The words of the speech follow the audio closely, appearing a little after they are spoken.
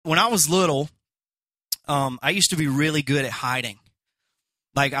when I was little, I used to be really good at hiding.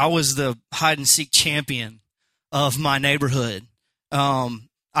 Like, I was the hide and seek champion of my neighborhood.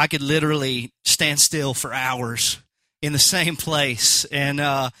 I could literally stand still for hours in the same place. And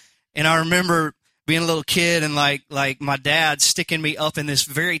I remember being a little kid and like my dad sticking me up in this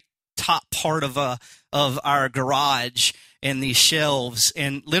very top part of our garage and these shelves,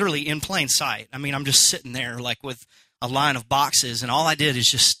 and literally in plain sight. I mean, I'm just sitting there like with a line of boxes, and all I did is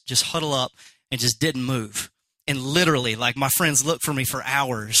just huddle up and just didn't move. And literally, like, my friends looked for me for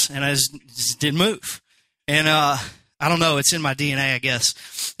hours, and I just didn't move. And I don't know, it's in my DNA, I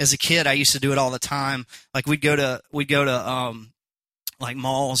guess. As a kid, I used to do it all the time. Like, we'd go to like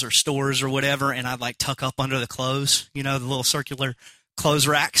malls or stores or whatever, and I'd like tuck up under the clothes, the little circular clothes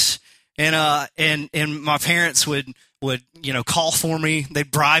racks. And my parents would call for me.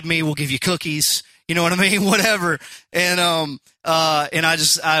 They'd bribe me. We'll give you cookies. You know what I mean? Whatever. And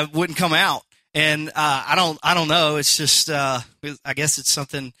I wouldn't come out. And I don't know. It's just I guess it's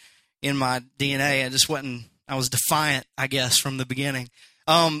something in my DNA. I was defiant, I guess, from the beginning.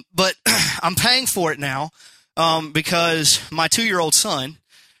 But I'm paying for it now because my 2-year-old son,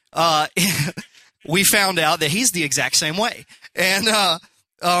 we found out that he's the exact same way. And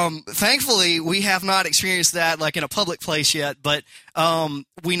thankfully, we have not experienced that like in a public place yet, but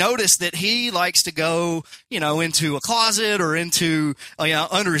we noticed that he likes to go, into a closet or into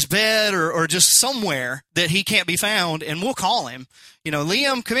under his bed or just somewhere that he can't be found, and we'll call him.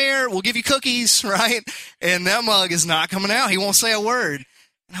 Liam, come here, we'll give you cookies, right? And that mug is not coming out. He won't say a word.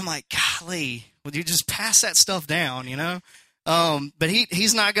 And I'm like, golly, would you just pass that stuff down, But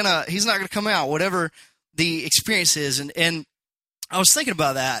he's not gonna come out, whatever the experience is. And I was thinking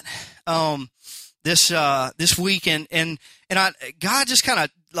about that this week, and God just kind of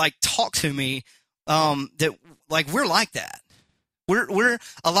like talked to me that like we're like that. We're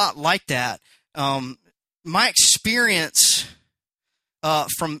a lot like that. My experience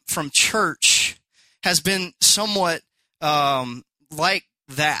from church has been somewhat like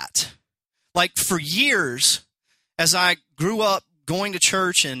that. Like, for years, as I grew up going to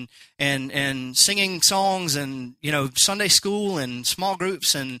church and singing songs and, Sunday school and small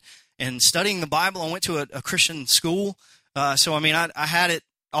groups and studying the Bible. I went to a Christian school. So, I mean, I had it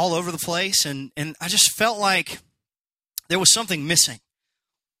all over the place, and I just felt like there was something missing.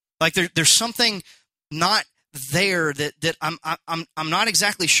 Like there's something not there that I'm not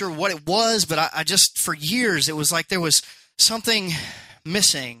exactly sure what it was, but I just, for years, it was like there was something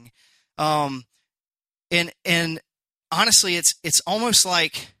missing. And honestly, it's almost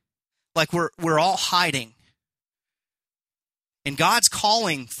like we're all hiding, and God's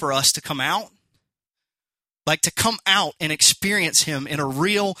calling for us to come out, like to come out and experience Him in a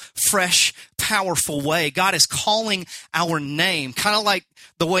real, fresh, powerful way. God is calling our name, kind of like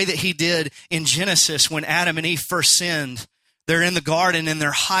the way that He did in Genesis when Adam and Eve first sinned. They're in the garden and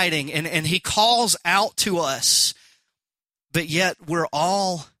they're hiding, and He calls out to us, but yet we're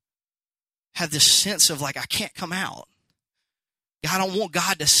all have this sense of like, I can't come out. I don't want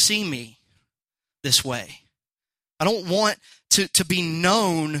God to see me this way. I don't want to be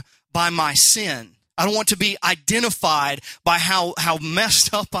known by my sin. I don't want to be identified by how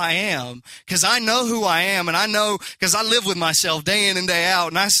messed up I am, because I know who I am, and I know because I live with myself day in and day out,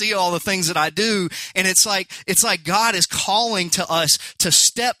 and I see all the things that I do, and it's like God is calling to us to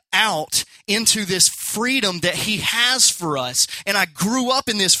step out into this freedom that He has for us. And I grew up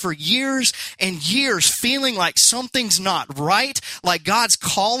in this for years and years, feeling like something's not right, like God's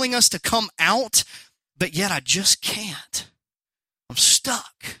calling us to come out, but yet I just can't. I'm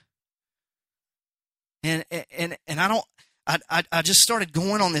stuck. And I just started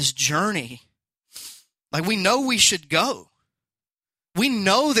going on this journey. Like, we know we should go. We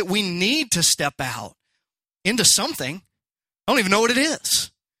know that we need to step out into something. I don't even know what it is.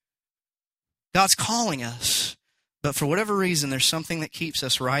 God's calling us. But for whatever reason, there's something that keeps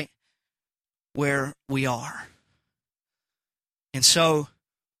us right where we are. And so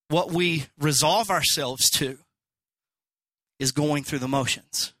what we resolve ourselves to is going through the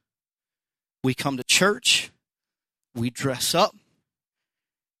motions. We come to church, we dress up,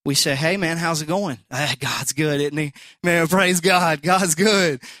 we say, hey, man, how's it going? God's good, isn't He? Man, praise God, God's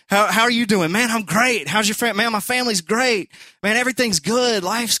good. How are you doing? Man, I'm great. How's your family? Man, my family's great. Man, everything's good.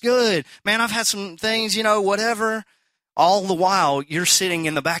 Life's good. Man, I've had some things, whatever. All the while, you're sitting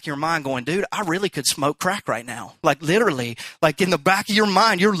in the back of your mind going, dude, I really could smoke crack right now. Like, literally, like in the back of your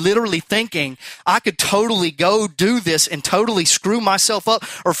mind, you're literally thinking, I could totally go do this and totally screw myself up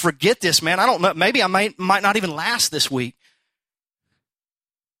or forget this, man. I don't know. Maybe I might not even last this week.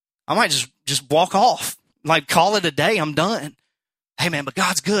 I might just walk off, like call it a day. I'm done. Hey man, but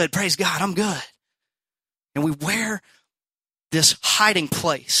God's good. Praise God, I'm good. And we wear this hiding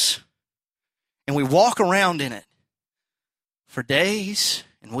place and we walk around in it for days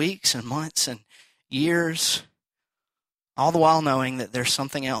and weeks and months and years, all the while knowing that there's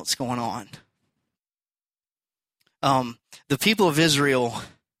something else going on. The people of Israel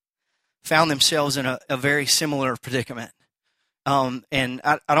found themselves in a very similar predicament. And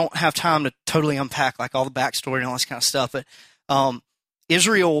I don't have time to totally unpack like all the backstory and all this kind of stuff, but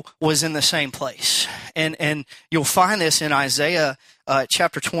Israel was in the same place. And you'll find this in Isaiah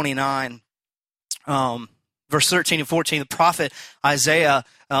chapter 29, verse 13 and 14. The prophet Isaiah,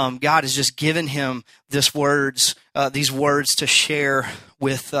 God has just given him these words to share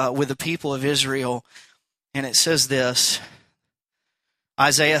with the people of Israel. And it says this: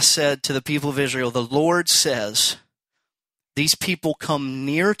 Isaiah said to the people of Israel, "The Lord says, these people come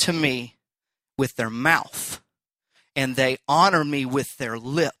near to me with their mouth, and they honor me with their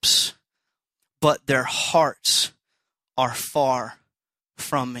lips, but their hearts are far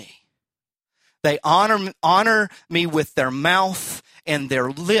from me." They honor me with their mouth and their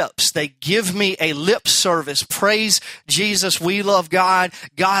lips. They give me a lip service. Praise Jesus. We love God.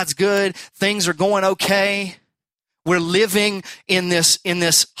 God's good. Things are going okay. We're living in this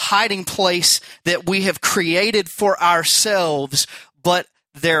hiding place that we have created for ourselves, but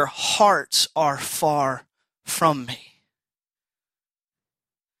their hearts are far from me.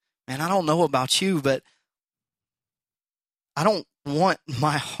 And I don't know about you, but I don't want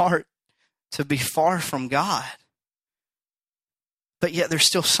my heart to be far from God. But yet there's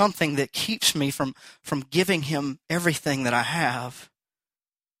still something that keeps me from giving him everything that I have.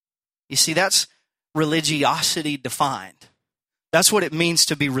 You see, that's religiosity defined. That's what it means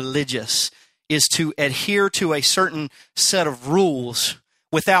to be religious, is to adhere to a certain set of rules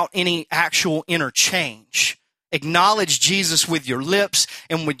without any actual interchange. Acknowledge Jesus with your lips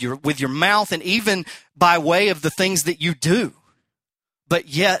and with your mouth, and even by way of the things that you do. But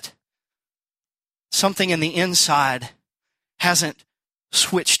yet, something in the inside hasn't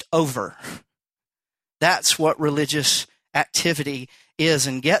switched over. That's what religious activity is.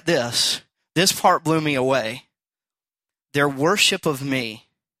 And get this part blew me away. Their worship of me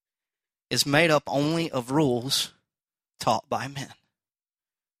is made up only of rules taught by men.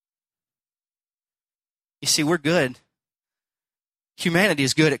 You see, we're good. Humanity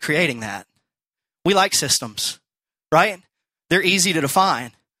is good at creating that. We like systems, right? They're easy to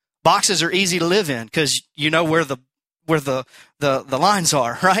define. Boxes are easy to live in because you know where the lines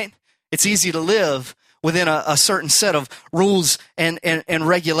are, right? It's easy to live within a certain set of rules and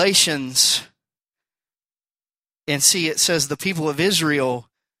regulations. And see, it says the people of Israel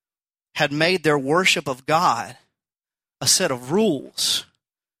had made their worship of God a set of rules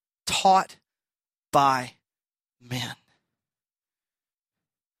taught by men.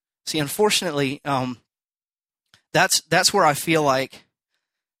 See, unfortunately, that's where I feel like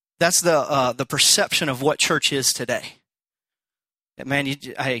that's the perception of what church is today. That, man,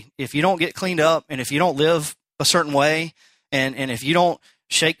 if you don't get cleaned up and if you don't live a certain way and if you don't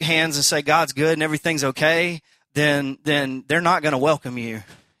shake hands and say God's good and everything's okay, then they're not going to welcome you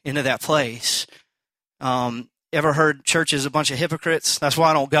into that place. Ever heard church is a bunch of hypocrites? That's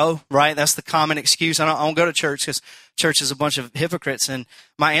why I don't go, right? That's the common excuse. I don't go to church because church is a bunch of hypocrites. And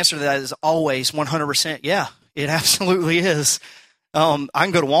my answer to that is always 100%, yeah, it absolutely is. I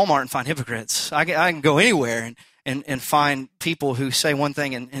can go to Walmart and find hypocrites. I can go anywhere and find people who say one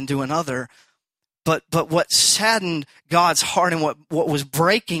thing and do another. But what saddened God's heart and what was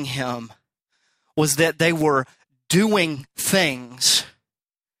breaking him was that they were doing things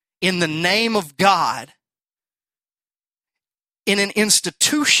in the name of God in an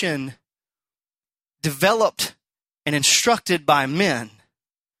institution developed and instructed by men,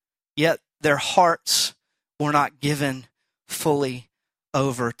 yet their hearts were not given fully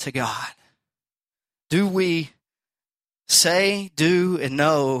over to God. Do we say, do, and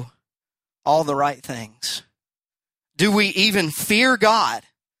know all the right things? Do we even fear God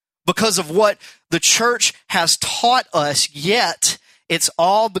because of what the church has taught us, yet it's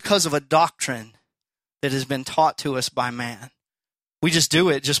all because of a doctrine that has been taught to us by man? We just do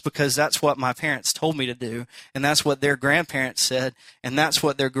it just because that's what my parents told me to do, and that's what their grandparents said, and that's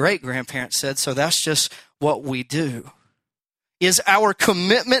what their great-grandparents said, so that's just what we do. Is our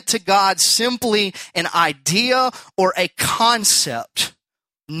commitment to God simply an idea or a concept,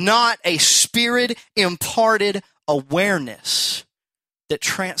 not a spirit-imparted awareness that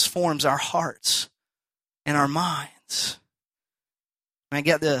transforms our hearts and our minds? And I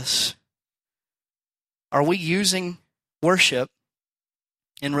get this. Are we using worship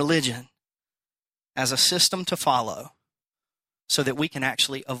in religion as a system to follow so that we can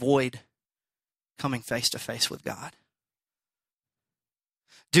actually avoid coming face to face with God?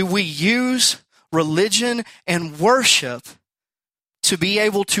 Do we use religion and worship to be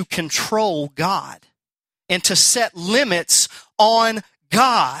able to control God and to set limits on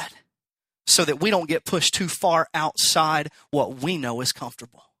God so that we don't get pushed too far outside what we know is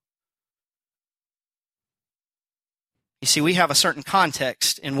comfortable? You see, we have a certain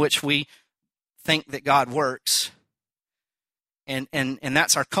context in which we think that God works, and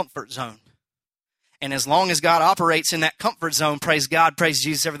that's our comfort zone. And as long as God operates in that comfort zone, praise God, praise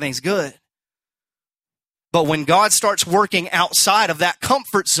Jesus, everything's good. But when God starts working outside of that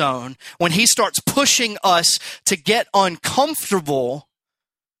comfort zone, when he starts pushing us to get uncomfortable,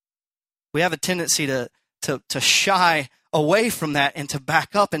 we have a tendency to shy away from that and to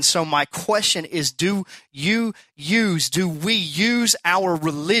back up. And so my question is, do we use our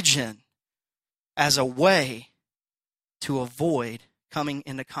religion as a way to avoid coming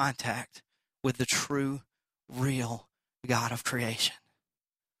into contact with the true, real God of creation?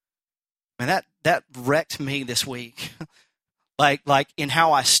 And that wrecked me this week. like in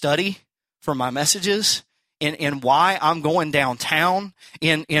how I study for my messages, in why I'm going downtown,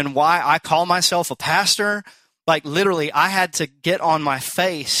 in why I call myself a pastor. Like literally, I had to get on my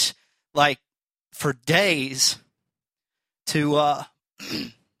face like for days to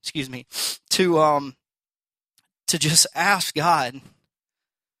to just ask God,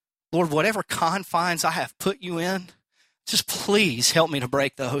 Lord, whatever confines I have put you in, just please help me to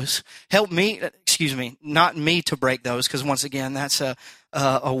break those. Not me to break those, because once again, that's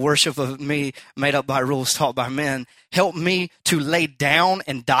a worship of me made up by rules taught by men. Help me to lay down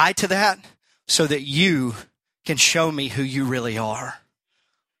and die to that so that you can show me who you really are.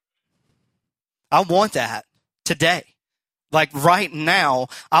 I want that today. Like right now,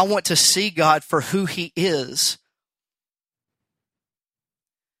 I want to see God for who he is.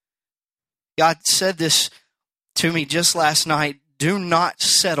 God said this to me just last night. Do not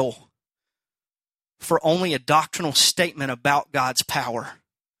settle for only a doctrinal statement about God's power.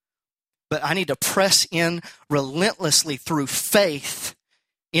 But I need to press in relentlessly through faith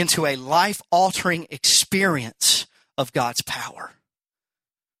into a life-altering experience of God's power.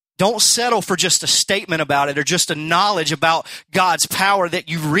 Don't settle for just a statement about it or just a knowledge about God's power that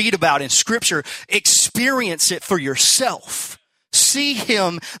you read about in Scripture. Experience it for yourself. See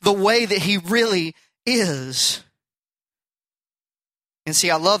him the way that he really is. And see,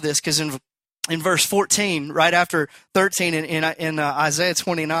 I love this because in verse 14, right after 13 in Isaiah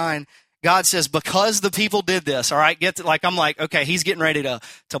 29, God says, because the people did this, all right, I'm like, okay, he's getting ready to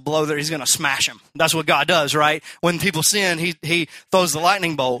blow he's going to smash them. That's what God does, right? When people sin, he throws the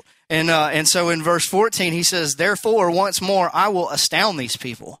lightning bolt. And so in verse 14, he says, therefore, once more, I will astound these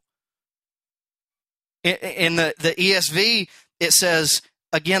people. In the ESV, it says,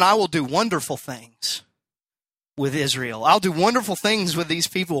 again, I will do wonderful things with Israel. I'll do wonderful things with these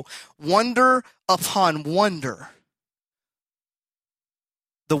people. Wonder upon wonder.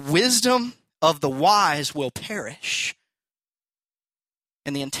 The wisdom of the wise will perish,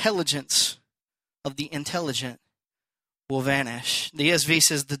 and the intelligence of the intelligent will vanish. The ESV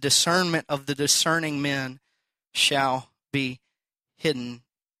says, the discernment of the discerning men shall be hidden.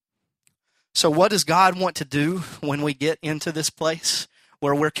 So what does God want to do when we get into this place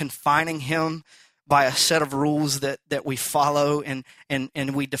where we're confining him by a set of rules that we follow and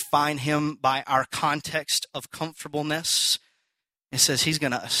we define him by our context of comfortableness? It says he's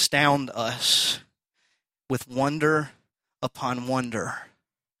going to astound us with wonder upon wonder.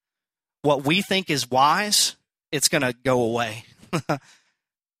 What we think is wise, it's going to go away.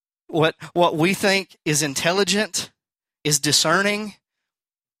 What we think is intelligent, is discerning,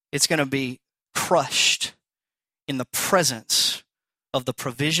 it's going to be crushed in the presence of the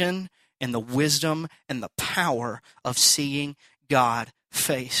provision and the wisdom and the power of seeing God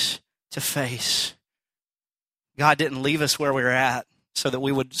face to face. God didn't leave us where we were at so that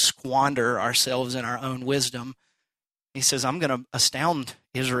we would squander ourselves in our own wisdom. He says, I'm going to astound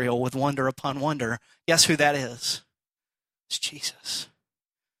Israel with wonder upon wonder. Guess who that is? It's Jesus.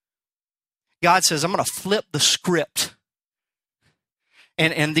 God says, I'm going to flip the script.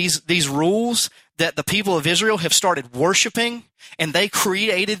 And these rules that the people of Israel have started worshiping, and they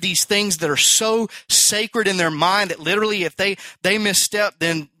created these things that are so sacred in their mind that literally if they misstep,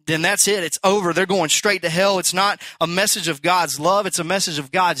 then that's it. It's over. They're going straight to hell. It's not a message of God's love. It's a message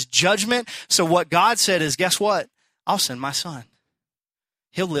of God's judgment. So what God said is, guess what? I'll send my son.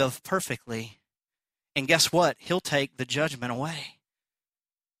 He'll live perfectly. And guess what? He'll take the judgment away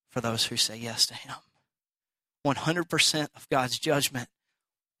for those who say yes to him. 100% of God's judgment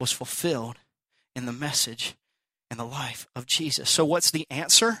was fulfilled in the message and the life of Jesus. So what's the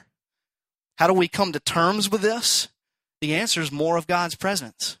answer? How do we come to terms with this? The answer is more of God's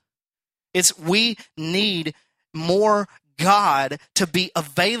presence. We need more God to be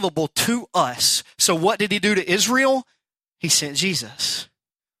available to us. So what did he do to Israel? He sent Jesus.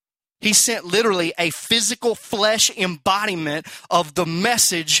 He sent literally a physical flesh embodiment of the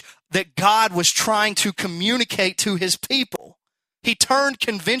message that God was trying to communicate to his people. He turned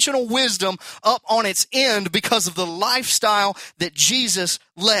conventional wisdom up on its end because of the lifestyle that Jesus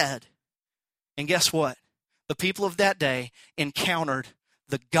led. And guess what? The people of that day encountered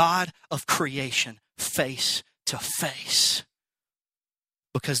the God of creation face to face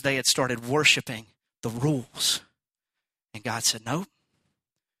because they had started worshiping the rules. And God said, nope.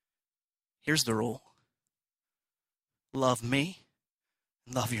 Here's the rule. Love me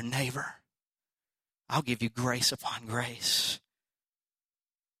and love your neighbor. I'll give you grace upon grace.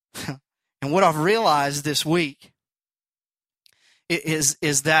 And what I've realized this week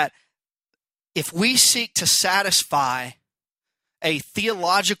is that if we seek to satisfy a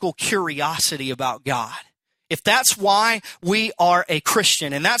theological curiosity about God, if that's why we are a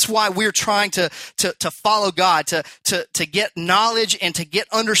Christian, and that's why we're trying to follow God, to get knowledge and to get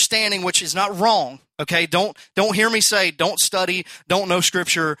understanding, which is not wrong. Okay, don't hear me say don't study, don't know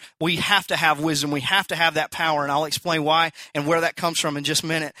Scripture. We have to have wisdom. We have to have that power, and I'll explain why and where that comes from in just a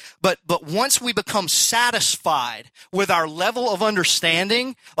minute. But once we become satisfied with our level of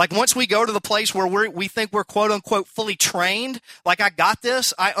understanding, like once we go to the place where we think we're quote unquote fully trained, like I got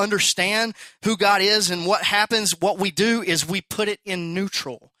this, I understand who God is, and what happens, what we do is we put it in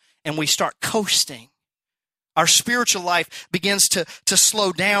neutral and we start coasting. Our spiritual life begins to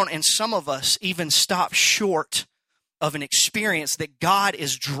slow down, and some of us even stop short of an experience that God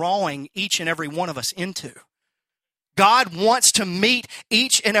is drawing each and every one of us into. God wants to meet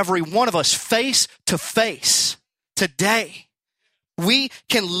each and every one of us face to face today. We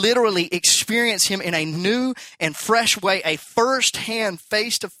can literally experience him in a new and fresh way, a first-hand,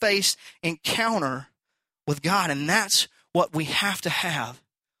 face-to-face encounter with God, and that's what we have to have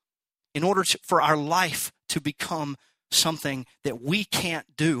in order for our life to become something that we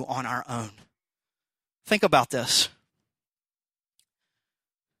can't do on our own. Think about this.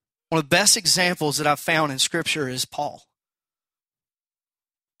 One of the best examples that I've found in Scripture is Paul.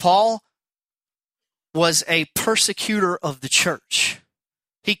 Paul was a persecutor of the church.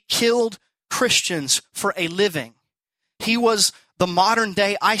 He killed Christians for a living. He was the modern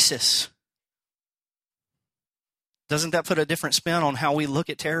day ISIS. Doesn't that put a different spin on how we look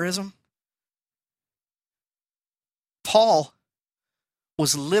at terrorism? Paul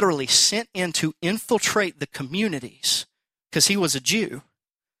was literally sent in to infiltrate the communities because he was a Jew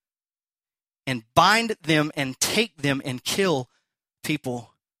and bind them and take them and kill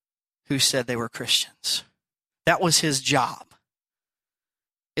people who said they were Christians. That was his job.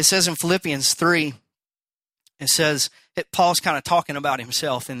 It says in Philippians 3, it says, Paul's kind of talking about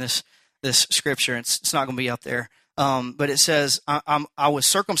himself in this scripture. It's not going to be up there. But it says, I was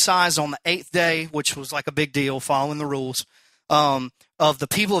circumcised on the 8th day, which was like a big deal, following the rules, of the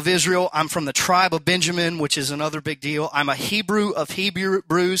people of Israel. I'm from the tribe of Benjamin, which is another big deal. I'm a Hebrew of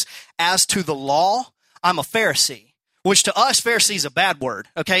Hebrews. As to the law, I'm a Pharisee, which to us, Pharisee is a bad word.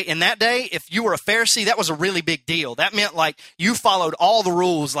 Okay. In that day, if you were a Pharisee, that was a really big deal. That meant like you followed all the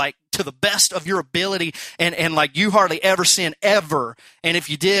rules, like to the best of your ability, and like you hardly ever sin ever. And if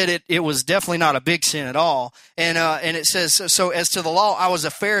you did, it was definitely not a big sin at all. And it says, so as to the law, I was a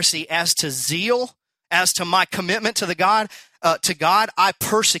Pharisee. As to zeal, as to my commitment to God, I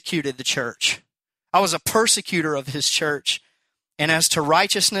persecuted the church. I was a persecutor of his church. And as to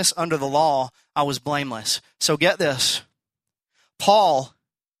righteousness under the law, I was blameless. So get this. Paul,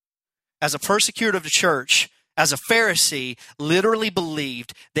 as a persecutor of the church, as a Pharisee, literally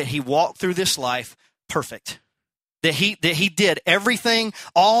believed that he walked through this life perfect. That he did everything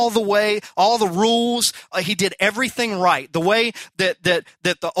all the way, all the rules, he did everything right. The way that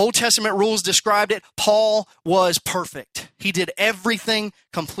the Old Testament rules described it, Paul was perfect. He did everything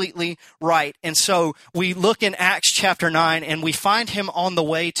completely right. And so we look in Acts chapter 9 and we find him on the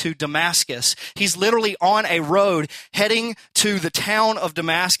way to Damascus. He's literally on a road heading to the town of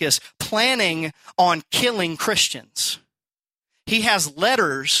Damascus, planning on killing Christians. He has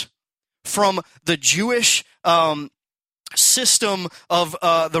letters from the Jewish system of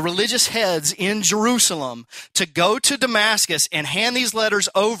the religious heads in Jerusalem to go to Damascus and hand these letters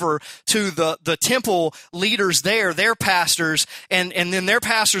over to the temple leaders there, their pastors, and then their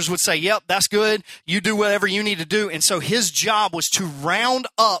pastors would say, yep, that's good, you do whatever you need to do. And so his job was to round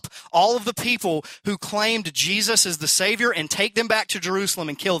up all of the people who claimed Jesus as the Savior and take them back to Jerusalem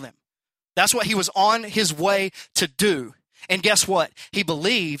and kill them. That's what he was on his way to do. And guess what? He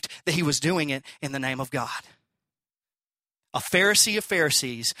believed that he was doing it in the name of God. A Pharisee of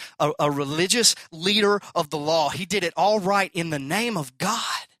Pharisees, a religious leader of the law. He did it all right in the name of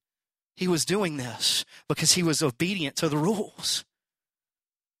God. He was doing this because he was obedient to the rules.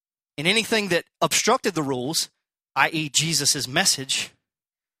 And anything that obstructed the rules, i.e. Jesus' message,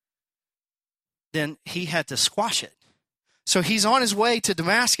 then he had to squash it. So he's on his way to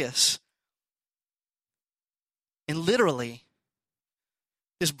Damascus. And literally,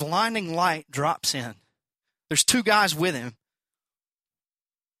 this blinding light drops in. There's two guys with him.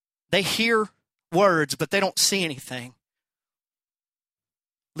 They hear words, but they don't see anything.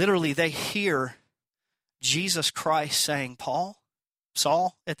 Literally, they hear Jesus Christ saying,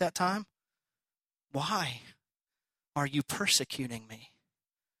 Saul at that time, why are you persecuting me?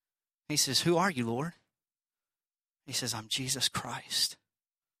 He says, who are you, Lord? He says, I'm Jesus Christ.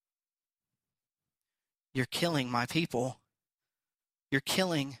 You're killing my people. You're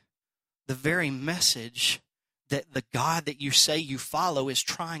killing the very message that the God that you say you follow is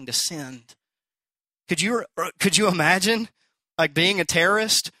trying to send. Could you imagine like being a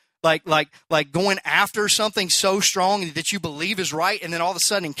terrorist, like going after something so strong that you believe is right, and then all of a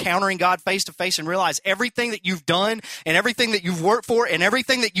sudden encountering God face to face and realize everything that you've done and everything that you've worked for and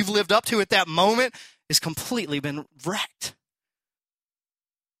everything that you've lived up to at that moment is completely been wrecked.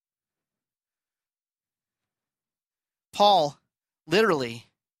 Paul literally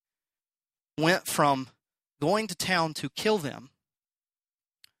went from going to town to kill them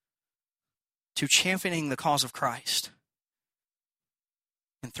to championing the cause of Christ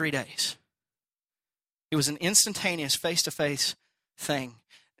in 3 days. It was an instantaneous face-to-face thing.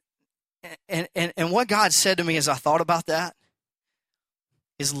 And what God said to me as I thought about that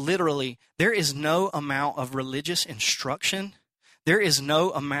is literally, there is no amount of religious instruction. There is no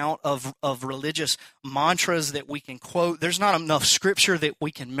amount of religious mantras that we can quote. There's not enough scripture that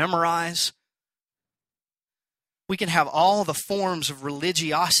we can memorize. We can have all the forms of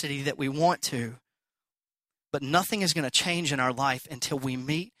religiosity that we want to, but nothing is going to change in our life until we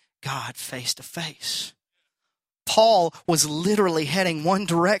meet God face to face. Paul was literally heading one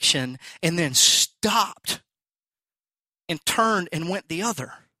direction and then stopped and turned and went the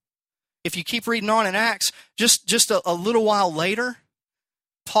other. If you keep reading on in Acts, just a little while later,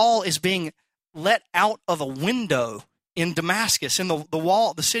 Paul is being let out of a window in Damascus, in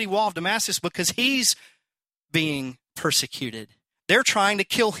the city wall of Damascus, because he's being persecuted. They're trying to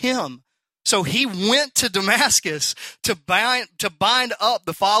kill him. So he went to Damascus to bind up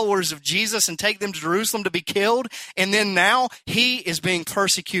the followers of Jesus and take them to Jerusalem to be killed. And then now he is being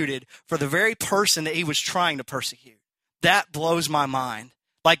persecuted for the very person that he was trying to persecute. That blows my mind.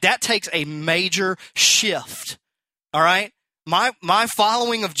 Like, that takes a major shift. All right? My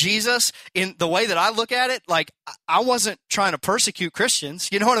following of Jesus, in the way that I look at it, like, I wasn't trying to persecute Christians.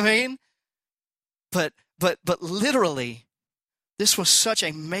 You know what I mean? But literally, this was such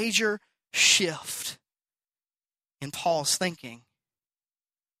a major shift in Paul's thinking.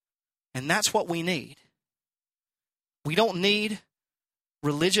 And that's what we need. We don't need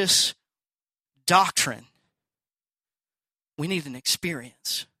religious doctrine. We need an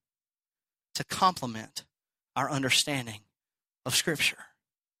experience to complement our understanding of Scripture.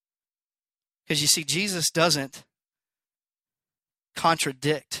 Because you see, Jesus doesn't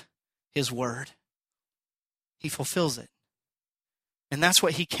contradict his word. He fulfills it. And that's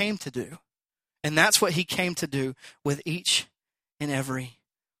what he came to do. And that's what he came to do with each and every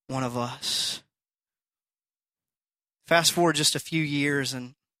one of us. Fast forward just a few years,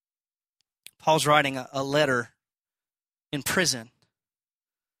 and Paul's writing a letter in prison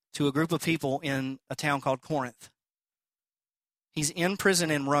to a group of people in a town called Corinth. He's in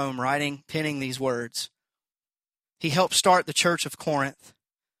prison in Rome, penning these words. He helped start the church of Corinth.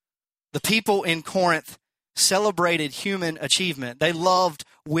 The people in Corinth celebrated human achievement. They loved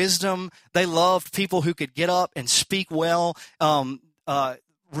wisdom. They loved people who could get up and speak well.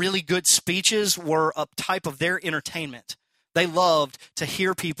 Really good speeches were a type of their entertainment. They loved to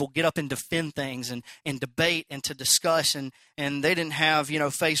hear people get up and defend things and debate and to discuss. And they didn't have,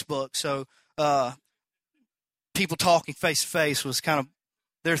 Facebook. So people talking face to face was kind of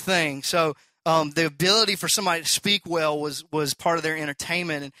their thing. So the ability for somebody to speak well was part of their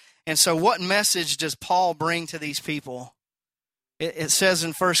entertainment. And so what message does Paul bring to these people? It says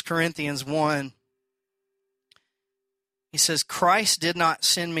in 1 Corinthians 1, he says, Christ did not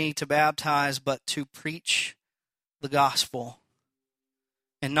send me to baptize, but to preach the gospel,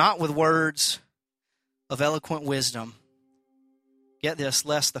 and not with words of eloquent wisdom. Get this,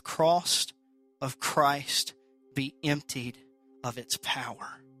 lest the cross of Christ be emptied of its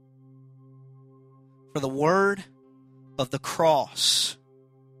power. For the word of the cross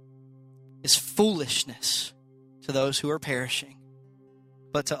is foolishness to those who are perishing.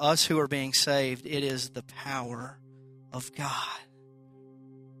 But to us who are being saved, it is the power of God.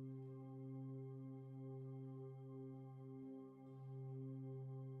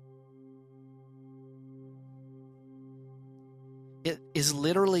 It is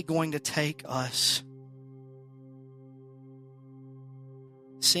literally going to take us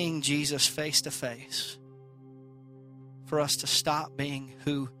seeing Jesus face to face for us to stop being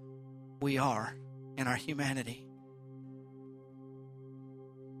who we are in our humanity.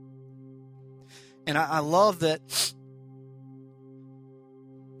 And I love that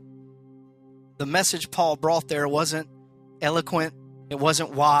the message Paul brought there wasn't eloquent, it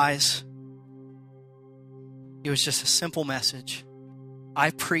wasn't wise. It was just a simple message.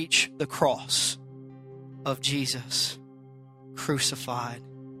 I preach the cross of Jesus crucified.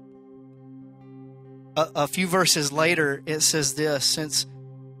 A few verses later, it says this, since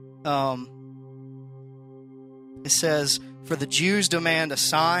it says, for the Jews demand a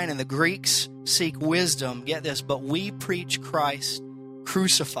sign and the Greeks seek wisdom. Get this, but we preach Christ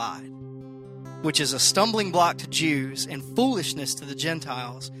crucified, which is a stumbling block to Jews and foolishness to the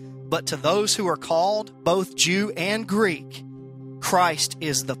Gentiles. But to those who are called, both Jew and Greek, Christ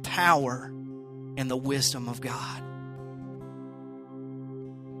is the power and the wisdom of God.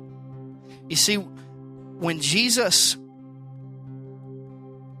 You see, when Jesus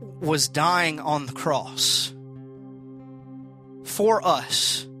was dying on the cross for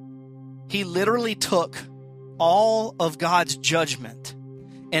us, he literally took all of God's judgment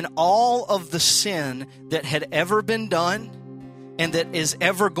and all of the sin that had ever been done and that is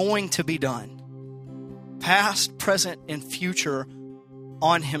ever going to be done, past, present, and future,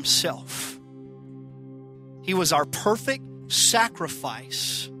 on himself. He was our perfect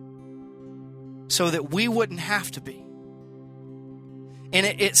sacrifice so that we wouldn't have to be. And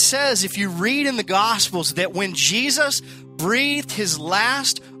it says, if you read in the Gospels, that when Jesus breathed his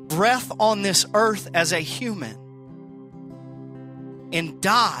last breath on this earth as a human and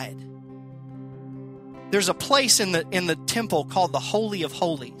died, there's a place in the temple called the Holy of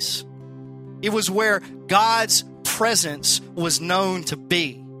Holies. It was where God's presence was known to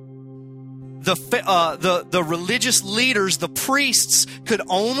be. The religious leaders, the priests, could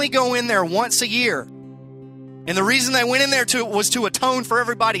only go in there once a year. And the reason they went in there was to atone for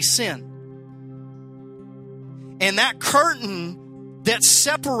everybody's sin. And that curtain that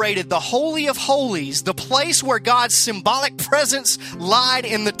separated the Holy of Holies, the place where God's symbolic presence lied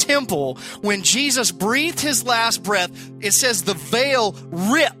in the temple, when Jesus breathed his last breath, it says the veil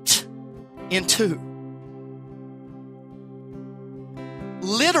ripped in two.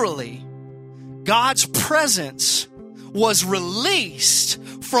 Literally, God's presence was released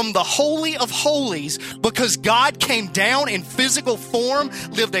from the Holy of Holies because God came down in physical form,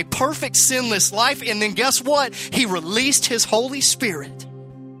 lived a perfect sinless life, and then guess what? He released his Holy Spirit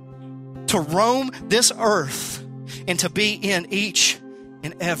to roam this earth and to be in each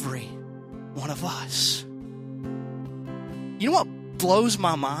and every one of us. You know what blows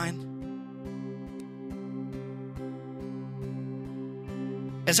my mind?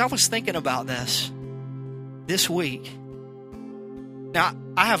 As I was thinking about this week, now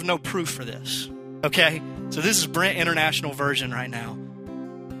I have no proof for this, okay? So this is Brent International Version right now.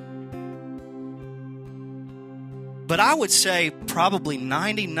 But I would say probably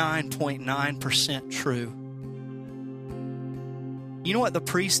 99.9% true. You know what the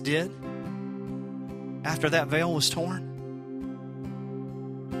priest did after that veil was torn?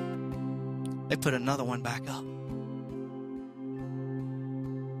 They put another one back up.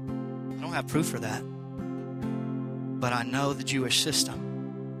 I don't have proof for that, but I know the Jewish system.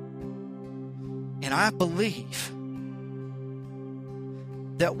 And I believe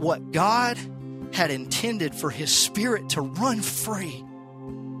that what God had intended for his Spirit to run free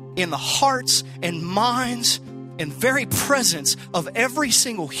in the hearts and minds and very presence of every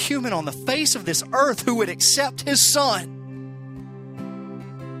single human on the face of this earth who would accept his Son,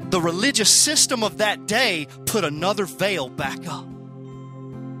 the religious system of that day put another veil back up.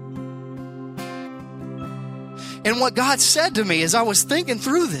 And what God said to me as I was thinking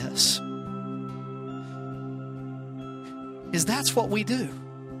through this is that's what we do.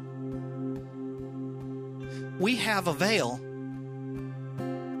 We have a veil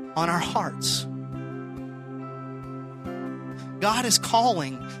on our hearts. God is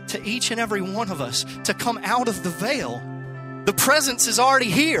calling to each and every one of us to come out of the veil. The presence is already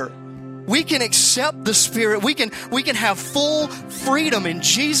here. We can accept the Spirit. We can have full freedom in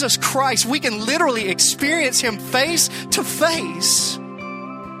Jesus Christ. We can literally experience him face to face.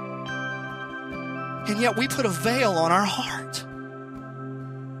 And yet we put a veil on our heart.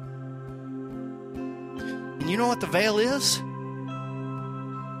 And you know what the veil is?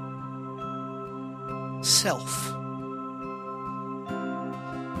 Self.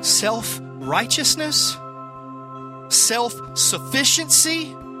 Self-righteousness,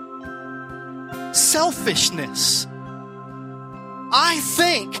 self-sufficiency, selfishness. I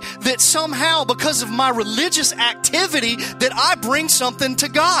think that somehow because of my religious activity that I bring something to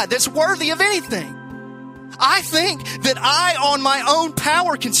God that's worthy of anything. I think that I, on my own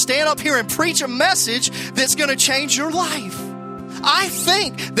power, can stand up here and preach a message that's going to change your life. I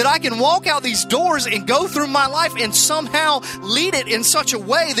think that I can walk out these doors and go through my life and somehow lead it in such a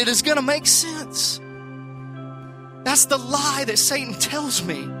way that is going to make sense. That's the lie that Satan tells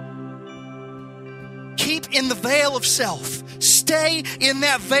me. Keep in the veil of self. Stay in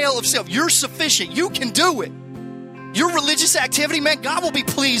that veil of self. You're sufficient. You can do it. Your religious activity, man, God will be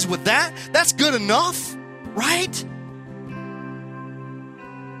pleased with that. That's good enough, right?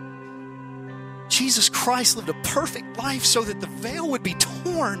 Jesus Christ lived a perfect life so that the veil would be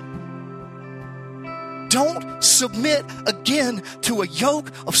torn. Don't submit again to a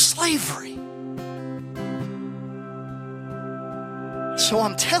yoke of slavery. So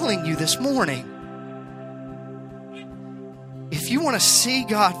I'm telling you this morning, if you want to see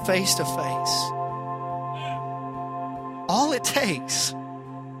God face to face, all it takes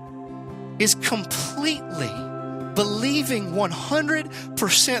is completely believing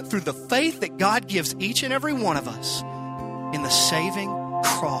 100% through the faith that God gives each and every one of us in the saving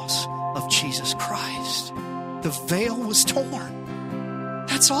cross of Jesus Christ. The veil was torn.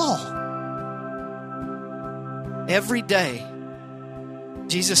 That's all. Every day,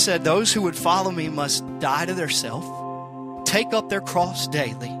 Jesus said, those who would follow me must die to theirself, take up their cross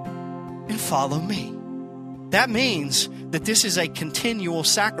daily, and follow me. That means that this is a continual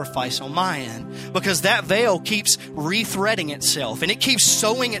sacrifice on my end, because that veil keeps rethreading itself and it keeps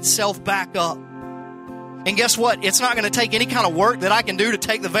sewing itself back up. And guess what? It's not going to take any kind of work that I can do to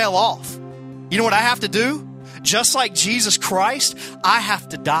take the veil off. You know what I have to do? Just like Jesus Christ, I have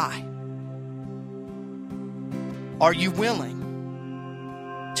to die. Are you willing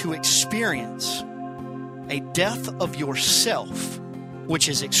to experience a death of yourself, which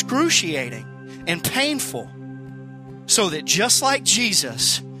is excruciating and painful, so that just like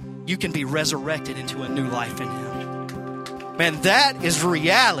Jesus, you can be resurrected into a new life in Him? Man, that is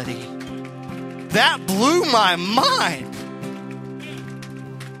reality. That blew my mind.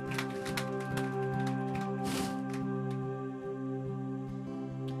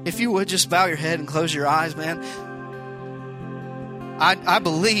 If you would just bow your head and close your eyes, man. I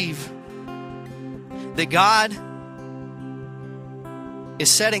believe that God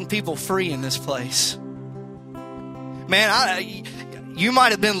is setting people free in this place. Man, you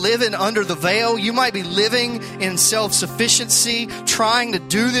might have been living under the veil. You might be living in self-sufficiency, trying to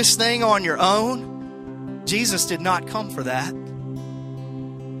do this thing on your own. Jesus did not come for that.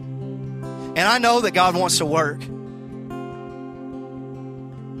 And I know that God wants to work.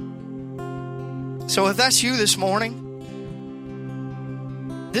 So if that's you this morning,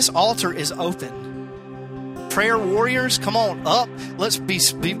 this altar is open. Prayer warriors, come on up. Let's be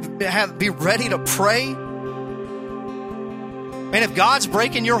ready to pray. Man, if God's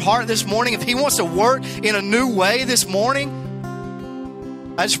breaking your heart this morning, if He wants to work in a new way this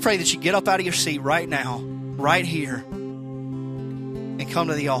morning, I just pray that you get up out of your seat right now, right here, and come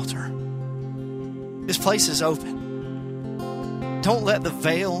to the altar. This place is open. Don't let the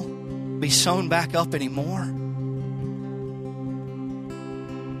veil be sewn back up anymore.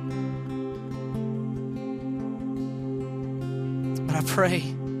 But I pray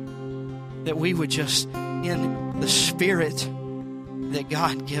that we would just, in the Spirit that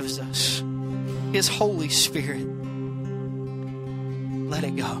God gives us, His Holy Spirit, let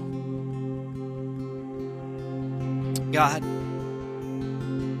it go. God,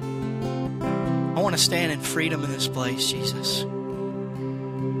 I want to stand in freedom in this place, Jesus.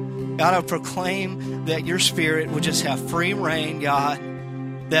 God, I proclaim that your Spirit would just have free reign, God,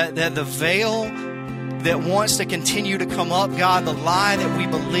 that the veil that wants to continue to come up, God, the lie that we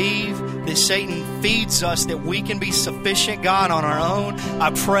believe, that Satan feeds us, that we can be sufficient, God, on our own.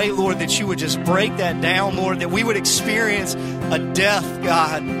 I pray, Lord, that you would just break that down, Lord, that we would experience a death,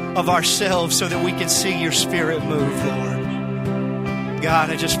 God, of ourselves so that we can see your Spirit move, Lord.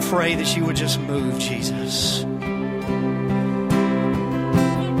 God, I just pray that you would just move, Jesus.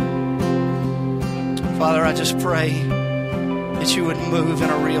 Father, I just pray that you would move in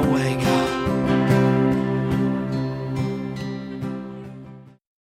a real way, God.